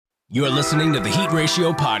You're listening to the Heat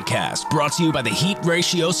Ratio Podcast, brought to you by the Heat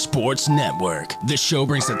Ratio Sports Network. This show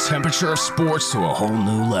brings the temperature of sports to a whole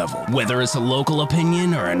new level. Whether it's a local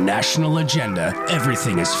opinion or a national agenda,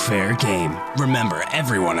 everything is fair game. Remember,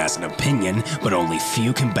 everyone has an opinion, but only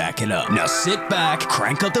few can back it up. Now sit back,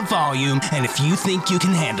 crank up the volume, and if you think you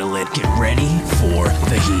can handle it, get ready for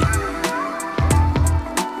the heat.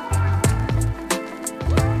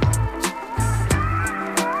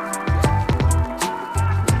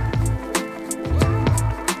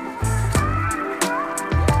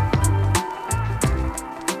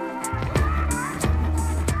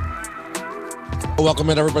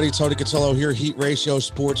 Welcome in, everybody. Tony Cotillo here, Heat Ratio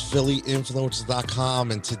Sports,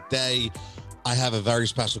 PhillyInfluencers.com. And today I have a very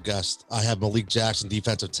special guest. I have Malik Jackson,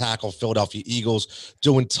 defensive tackle, Philadelphia Eagles,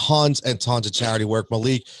 doing tons and tons of charity work.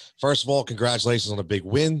 Malik, first of all, congratulations on a big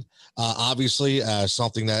win. Obviously,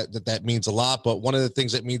 something that means a lot. But one of the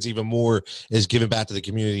things that means even more is giving back to the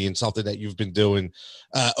community, and something that you've been doing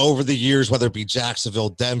over the years, whether it be Jacksonville,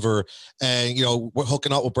 Denver, and, you know, we're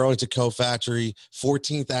hooking up with Burlington Coat Factory,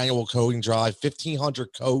 14th annual coating drive,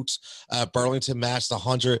 1,500 coats. Burlington matched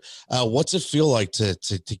 100. What's it feel like to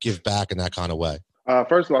give back in that kind of way?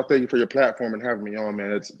 First of all, thank you for your platform and having me on,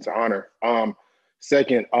 man. It's an honor.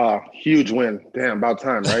 Second, huge win. Damn, about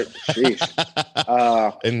time, right? Sheesh.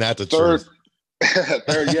 Isn't that the third, truth?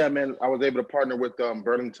 Third, yeah, man. I was able to partner with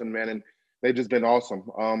Burlington, man, and they've just been awesome.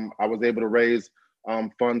 I was able to raise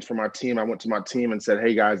funds for my team. I went to my team and said,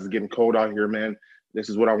 "Hey guys, it's getting cold out here, man. This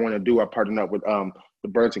is what I want to do." I partnered up with the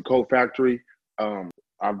Burlington Coat Factory.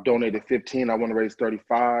 I've donated 15. I want to raise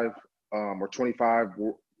 35 or 25.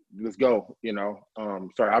 Let's go. You know,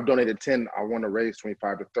 I've donated 10. I want to raise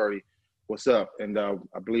 25 to 30. What's up? And I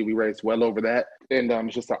believe we raised well over that. And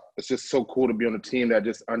it's just so cool to be on a team that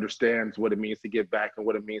just understands what it means to give back and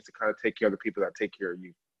what it means to kind of take care of the people that take care of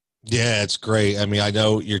you. Yeah, it's great. I mean, I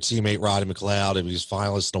know your teammate Roddy McLeod, and he's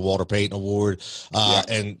finalist in the Walter Payton Award.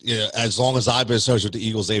 And you know, as long as I've been associated with the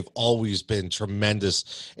Eagles, they've always been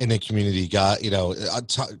tremendous in the community.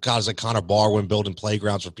 Guys like Connor Barwin building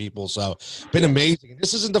playgrounds for people. So been amazing.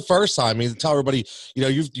 This isn't the first time. I mean, tell everybody, you know,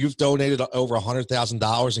 you've donated over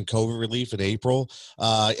 $100,000 in COVID relief in April.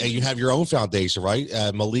 And you have your own foundation, right?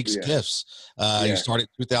 Malik's Gifts. You started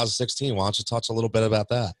in 2016. Why don't you touch a little bit about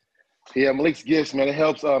that? Yeah, Malik's Gifts, man. It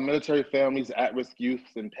helps military families, at-risk youth,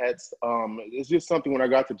 and pets. It's just something when I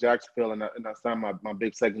got to Jacksonville and I signed my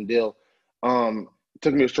big second deal. It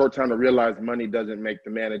took me a short time to realize money doesn't make the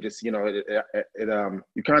man. It just, you know,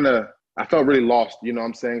 I felt really lost, you know what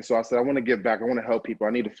I'm saying? So I said, I want to give back. I want to help people. I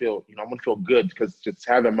need to feel, you know, I want to feel good, because just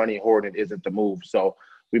having money hoarded isn't the move. So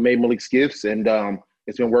we made Malik's Gifts, and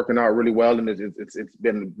it's been working out really well, and it's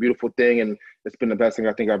been a beautiful thing, and it's been the best thing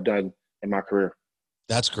I think I've done in my career.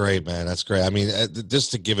 That's great, man. That's great. I mean,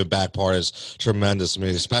 just to give it back part is tremendous. I mean,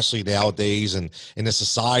 especially nowadays and in the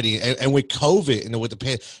society and with COVID and with the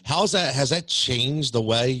pain, has that changed the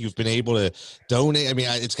way you've been able to donate? I mean,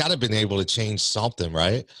 it's got to been able to change something,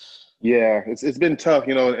 right? Yeah, it's been tough,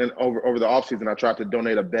 you know, and over the off season, I tried to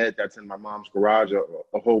donate a bed that's in my mom's garage,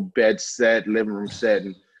 a whole bed set, living room set,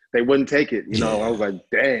 and they wouldn't take it. You know, I was like,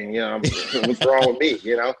 dang, you know, what's wrong with me,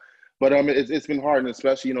 you know? But it's been hard, and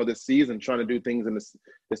especially, you know, this season, trying to do things in this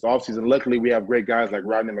offseason. Luckily, we have great guys like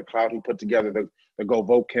Rodney McLeod, who put together the Go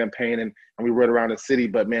Vote campaign, and we rode around the city.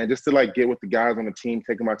 But, man, just to, like, get with the guys on the team,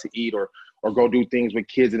 take them out to eat or go do things with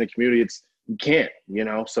kids in the community, you can't, you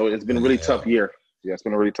know. So it's been a really tough year. Yeah, it's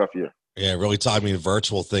been a really tough year. Yeah, really. I mean, the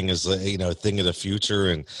virtual thing is a thing of the future,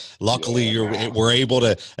 and luckily we're able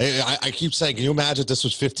to. I keep saying, can you imagine if this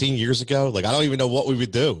was 15 years ago? Like, I don't even know what we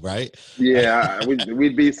would do, right? Yeah,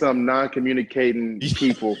 we'd be some non-communicating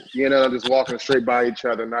people, you know, just walking straight by each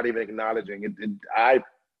other, not even acknowledging it. I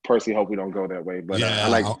personally hope we don't go that way, but yeah,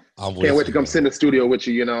 can't wait to come sit in the studio with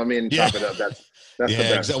you. You know what I mean? Chop it up. That's the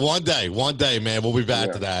best. One day, man, we'll be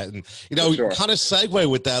back to that. And, you know, kind of segue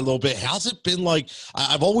with that a little bit. How's it been like?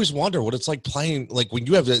 I've always wondered what it's like playing, like when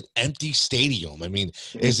you have an empty stadium. I mean,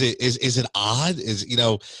 is it odd?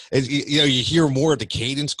 You hear more of the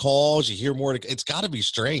cadence calls, you hear more, it's got to be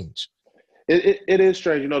strange. It is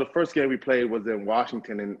strange. You know, the first game we played was in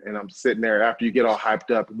Washington, and I'm sitting there after you get all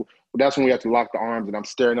hyped up. That's when we have to lock the arms, and I'm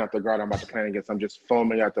staring at the guard I'm about to play against. I'm just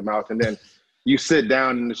foaming at the mouth. And then you sit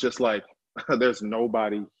down, and it's just like, there's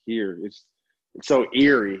nobody here. It's so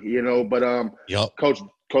eerie, you know. But Coach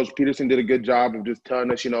Peterson did a good job of just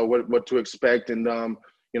telling us, you know, what to expect. And,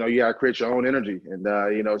 you know, you got to create your own energy. And,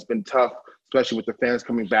 you know, it's been tough, especially with the fans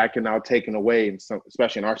coming back and now taken away, and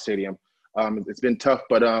especially in our stadium. It's been tough,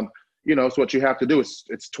 but, you know, it's what you have to do. It's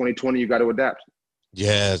 2020. You got to adapt.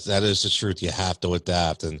 Yes, that is the truth. You have to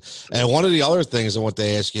adapt. And one of the other things I want to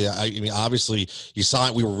ask you, I mean, obviously you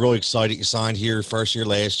signed, we were really excited. You signed here first year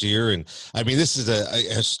last year. And I mean, this is a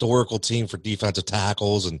historical team for defensive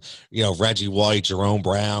tackles and, Reggie White, Jerome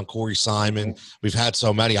Brown, Corey Simon. Mhm. We've had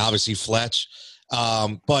so many, obviously Fletch.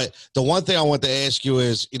 But the one thing I want to ask you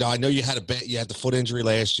is, I know you had you had the foot injury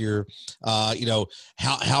last year. How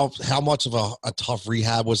much of a tough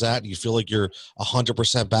rehab was that? Do you feel like you're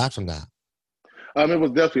 100% back from that? It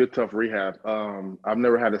was definitely a tough rehab. I've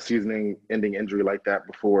never had a season-ending injury like that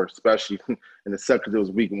before, especially in the second. It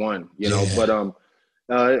was week one, Yeah. But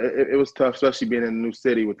it was tough, especially being in a new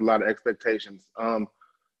city with a lot of expectations.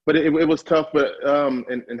 But it was tough. But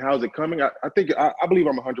and how's it coming? I believe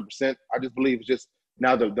I'm 100%. I just believe it's just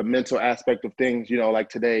now the mental aspect of things. Like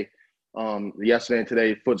today, yesterday and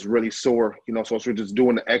today, foot's really sore. So we're just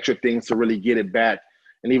doing the extra things to really get it back.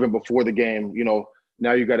 And even before the game,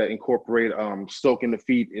 now you got to incorporate soaking the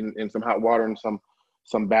feet in some hot water and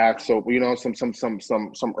some bath soap,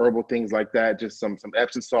 some herbal things like that, just some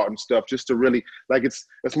Epsom salt and stuff, just to really like it's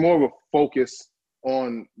more of a focus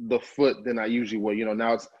on the foot than I usually would.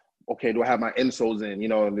 Now it's okay. Do I have my insoles in?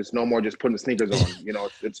 And it's no more just putting the sneakers on.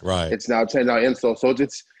 Right. It's now changing our insoles, so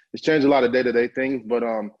it's changed a lot of day-to-day things, but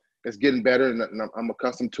it's getting better, and I'm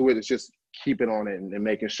accustomed to it. It's just keeping on it and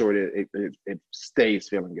making sure that it stays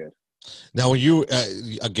feeling good. Now, when you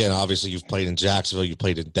again, obviously, you've played in Jacksonville, you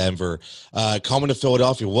played in Denver, coming to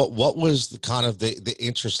Philadelphia. What was the kind of the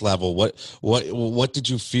interest level? What did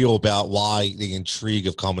you feel about why the intrigue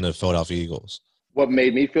of coming to the Philadelphia Eagles? What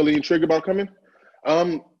made me feel intrigued about coming?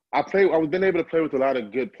 I was been able to play with a lot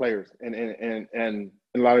of good players and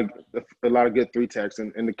a lot of good three techs,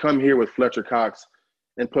 and to come here with Fletcher Cox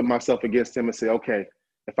and put myself against him and say, okay,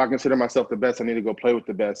 if I consider myself the best, I need to go play with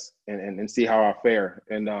the best and see how I fare.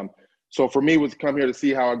 And so for me, was come here to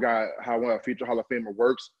see how a future Hall of Famer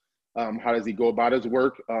works. How does he go about his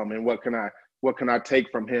work? And what can I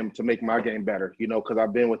take from him to make my game better? Because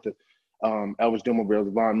I've been with the Elvis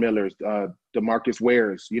Dumerville, Von Millers, DeMarcus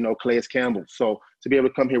Wares, Calais Campbell. So to be able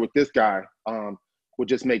to come here with this guy would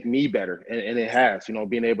just make me better, and it has.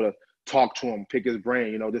 Being able to talk to him, pick his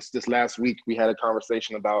brain. This last week we had a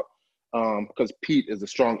conversation about because Pete is a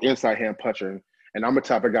strong inside hand puncher, and I'm the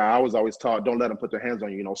type of guy I was always taught, don't let them put their hands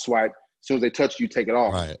on you. Swipe. As soon as they touch you, take it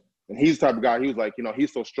off. Right. And he's the type of guy. He was like,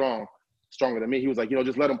 he's so strong, stronger than me. He was like,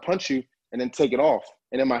 just let him punch you and then take it off.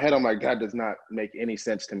 And in my head, I'm like, that does not make any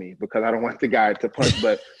sense to me because I don't want the guy to punch.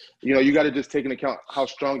 But, you got to just take into account how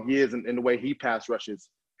strong he is and the way he pass rushes.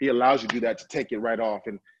 He allows you to do that, to take it right off.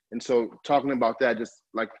 And so talking about that, just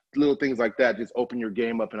like little things like that, just open your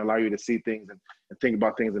game up and allow you to see things and think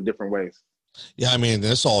about things in different ways. Yeah, I mean,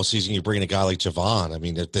 this all season you bring a guy like Javon. I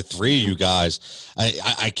mean, the three of you guys,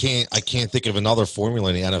 I can't think of another formula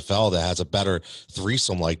in the NFL that has a better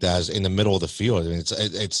threesome like that in the middle of the field. I mean,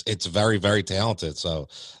 it's very, very talented. So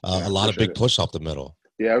a lot of big push up the middle.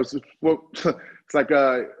 Yeah, it's like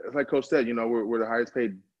Coach said. We're the highest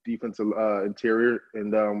paid defensive interior,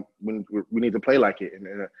 and we need to play like it.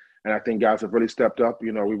 And I think guys have really stepped up.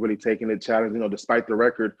 We've really taken the challenge. Despite the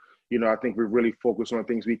record, I think we're really focused on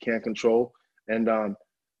things we can't control. And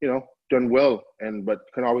done well, but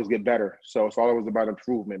can always get better. So it's always about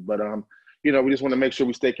improvement. But we just want to make sure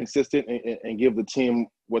we stay consistent and give the team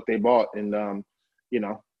what they bought, and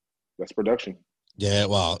that's production. Yeah,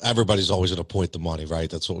 well, everybody's always going to point the money, right?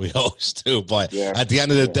 That's what we always do. But at the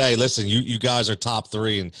end of the day, listen, you guys are top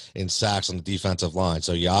three in sacks on the defensive line.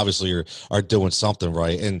 So you obviously are doing something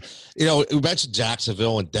right. And, we mentioned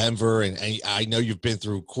Jacksonville and Denver, and I know you've been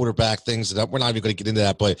through quarterback things. That we're not even going to get into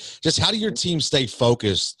that. But just how do your team stay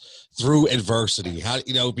focused through adversity? How,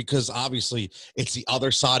 because obviously it's the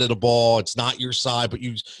other side of the ball. It's not your side, but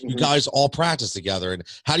you guys all practice together. And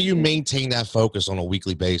how do you maintain that focus on a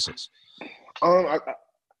weekly basis? I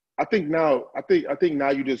think now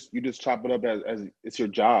you just chop it up as it's your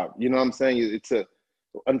job. You know what I'm saying?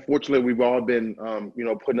 Unfortunately, we've all been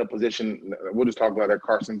put in a position. We'll just talk about that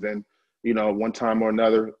Carson's in, one time or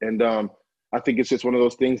another. And I think it's just one of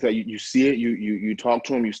those things that you see it, you talk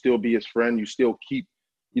to him, you still be his friend, you still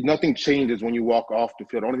nothing changes when you walk off the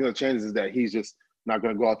field. The only thing that changes is that he's just not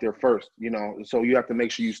going to go out there first. So you have to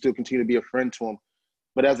make sure you still continue to be a friend to him.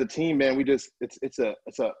 But as a team, man, it's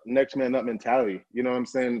a next man up mentality. You know what I'm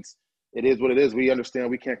saying? It is what it is. We understand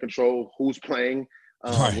we can't control who's playing.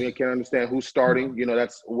 Right. We can't understand who's starting.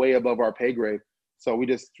 That's way above our pay grade. So we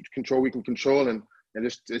just control we can control and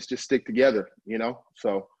just stick together.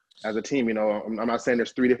 So as a team, I'm not saying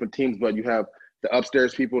there's three different teams, but you have the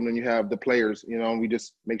upstairs people and then you have the players. And we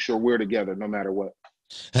just make sure we're together no matter what.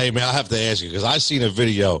 Hey, man, I have to ask you because I seen a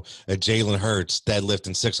video of Jalen Hurts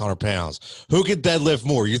deadlifting 600 pounds. Who could deadlift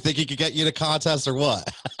more? You think he could get you to contest or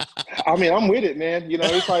what? I mean, I'm with it, man. He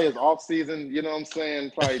probably is off season, you know what I'm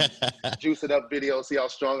saying? Probably juice it up video, see how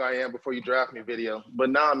strong I am before you draft me video. But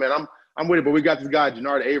nah, man, I'm with it. But we got this guy,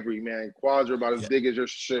 Jannard Avery, man. Quads are about as Yeah. big as your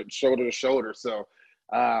shoulder to shoulder. So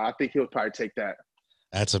I think he'll probably take that.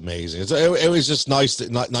 That's amazing. It was just nice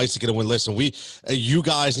to get a win. Listen, you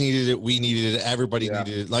guys needed it. We needed it. Everybody Yeah.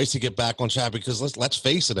 needed it. Nice to get back on track because let's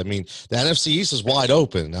face it. I mean, the NFC East is wide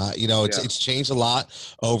open. It's changed a lot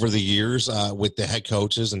over the years with the head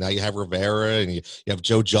coaches, and now you have Rivera and you have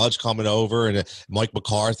Joe Judge coming over and Mike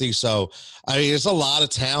McCarthy. So I mean, there's a lot of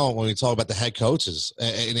talent when we talk about the head coaches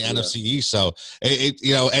in the NFC East. So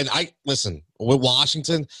and I listen. With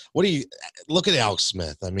Washington, what do you look at Alex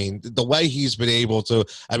Smith? I mean, the way he's been able to,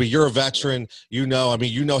 I mean, you're a veteran, you know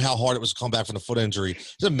how hard it was to come back from the foot injury.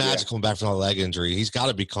 It's a magic coming back from a leg injury. He's got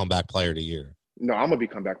to be comeback player of the year. No, I'm gonna be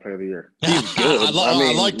comeback player of the year. He's good.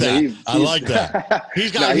 I like that. I like that.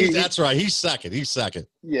 That's right. He's second.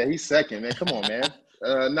 Yeah, he's second, man. Come on, man.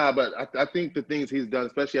 But I think the things he's done,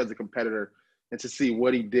 especially as a competitor, and to see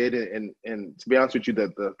what he did, and to be honest with you,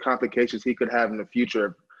 the complications he could have in the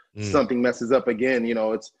future. Something messes up again,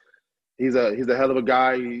 he's a hell of a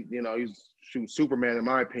guy. He's Superman in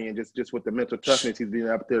my opinion, just with the mental toughness he's been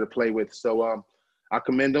out there to play with. So I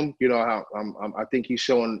commend him. I think he's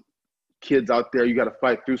showing kids out there you got to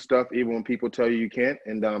fight through stuff even when people tell you can't.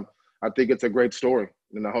 And I think it's a great story,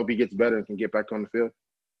 and I hope he gets better and can get back on the field.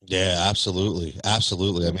 Yeah, absolutely. I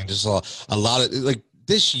mean, just a lot of like.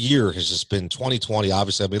 This year has just been 2020.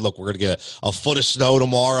 Obviously, I mean, look, we're going to get a foot of snow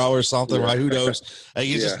tomorrow or something, right? Who knows?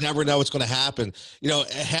 You just never know what's going to happen.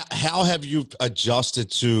 How have you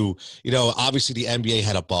adjusted to, obviously the NBA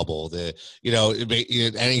had a bubble, the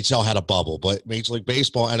NHL had a bubble, but Major League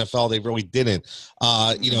Baseball, NFL, they really didn't.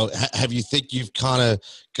 Have you think you've kind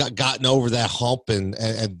of gotten over that hump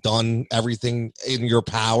and done everything in your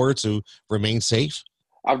power to remain safe?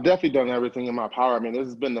 I've definitely done everything in my power. I mean, this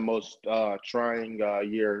has been the most trying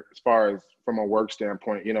year as far as from a work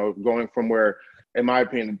standpoint, going from where, in my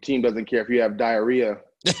opinion, the team doesn't care if you have diarrhea,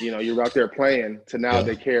 you're out there playing, to now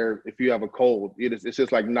they care if you have a cold. It's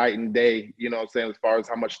just like night and day, what I'm saying, as far as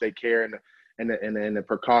how much they care and the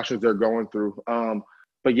precautions they're going through.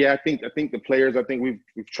 But yeah, I think the players,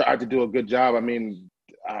 we've tried to do a good job. I mean,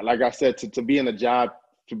 like I said, to be in a job,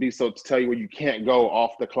 to tell you where you can't go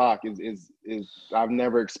off the clock is I've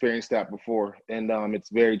never experienced that before, and it's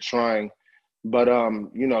very trying. But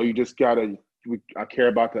you just gotta. I care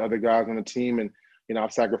about the other guys on the team, and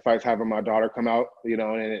I've sacrificed having my daughter come out,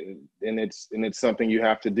 and it's something you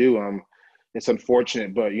have to do. It's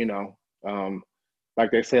unfortunate, but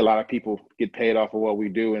like they say, a lot of people get paid off of what we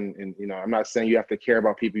do, and I'm not saying you have to care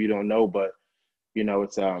about people you don't know, but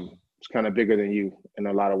it's kind of bigger than you in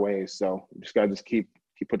a lot of ways. So you just gotta keep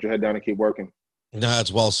put your head down and keep working. No,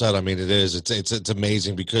 it's well said. I mean, it is. It's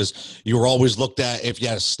amazing because you were always looked at if you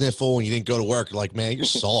had a sniffle and you didn't go to work. Like, man, you're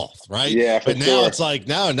soft, right? Yeah. But now it's like,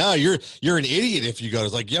 no, you're an idiot if you go.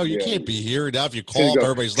 It's like, yo, you can't be here. Now if you call,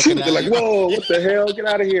 everybody's looking at you. Like, whoa, what the hell? Get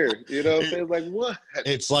out of here. It's like, what?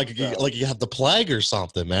 It's like you have the plague or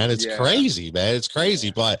something, man. It's crazy, man. It's crazy.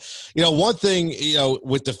 Yeah. But one thing,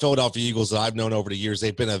 with the Philadelphia Eagles that I've known over the years,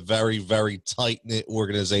 they've been a very, very tight knit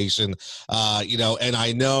organization. And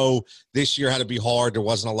I know this year had to be hard. There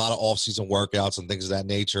wasn't a lot of off-season workouts and things of that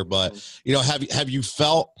nature, but have you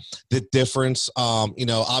felt the difference?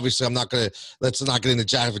 Obviously let's not get into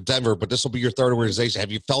Jacksonville, Denver, but this will be your third organization.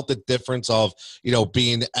 Have you felt the difference of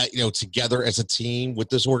being together as a team with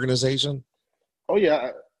this organization? Oh yeah,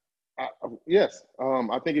 yes.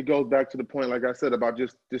 I think it goes back to the point, like I said, about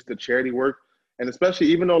just the charity work, and especially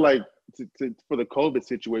even though for the COVID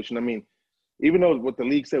situation. I mean, even though what the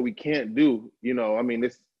league said we can't do,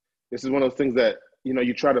 this is one of those things that,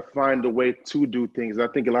 you try to find a way to do things. I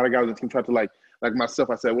think a lot of guys on the team try to like myself,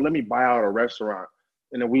 I said, well, let me buy out a restaurant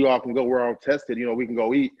and then we all can go, we're all tested, we can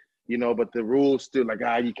go eat, but the rules still like,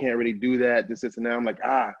 you can't really do that, this and that. I'm like,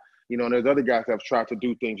 and there's other guys that have tried to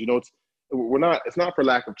do things, it's not for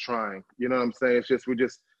lack of trying, you know what I'm saying? It's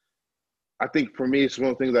just, I think for me, it's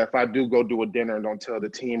one of the things that if I do go do a dinner and don't tell the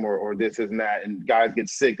team or this and that, and guys get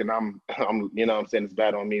sick, and I'm I'm saying, it's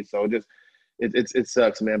bad on me. So it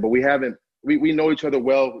sucks, man. But we know each other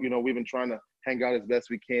well. We've been trying to hang out as best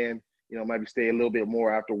we can. Maybe stay a little bit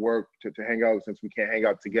more after work to hang out, since we can't hang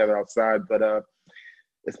out together outside. But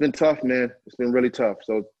it's been tough, man. It's been really tough.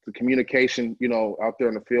 So the communication, out there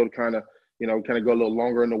in the field kind of go a little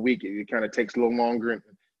longer in the week. It kind of takes a little longer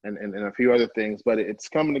and a few other things, but it's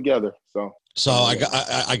coming together. So I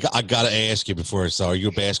got to ask you before. So are you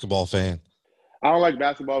a basketball fan? I don't like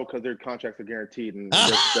basketball because their contracts are guaranteed, and it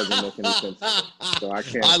just doesn't make any sense. So I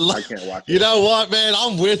can't watch it. You know what, man?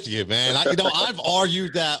 I'm with you, man. I've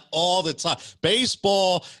argued that all the time.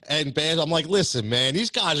 Baseball and baseball. I'm like, listen, man, these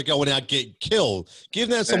guys are going out getting killed. Give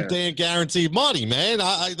them some damn guaranteed money, man.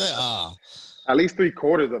 At least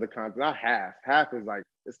 3/4 of the contract, not half. Half is like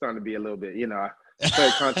it's starting to be a little bit,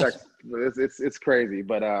 contracts. It's crazy,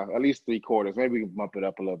 but at least 3/4. Maybe we can bump it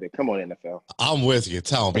up a little bit. Come on, NFL. I'm with you.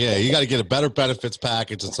 Tell them, you got to get a better benefits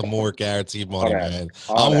package and some more guaranteed money, man.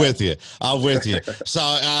 I'm with you. So,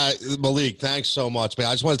 Malik, thanks so much, man.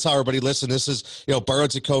 I just want to tell everybody, listen, this is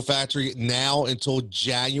Burlington Coat Factory now until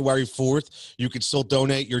January 4th. You can still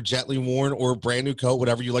donate your gently worn or brand new coat,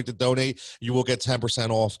 whatever you like to donate. You will get 10%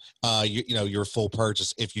 off. Your full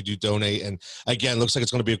purchase if you do donate. And again, looks like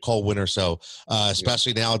it's going to be a cold winter, so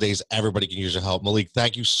especially nowadays. Everybody can use your help. Malik,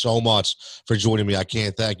 thank you so much for joining me. I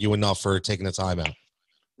can't thank you enough for taking the time out.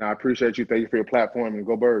 No, I appreciate you. Thank you for your platform, and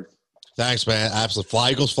go Birds. Thanks, man. Absolutely.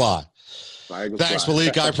 Fly, Eagles, fly. Fly, Eagles, Thanks, fly.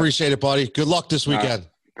 Malik. I appreciate it, buddy. Good luck this weekend.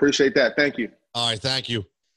 Appreciate that. Thank you. All right. Thank you.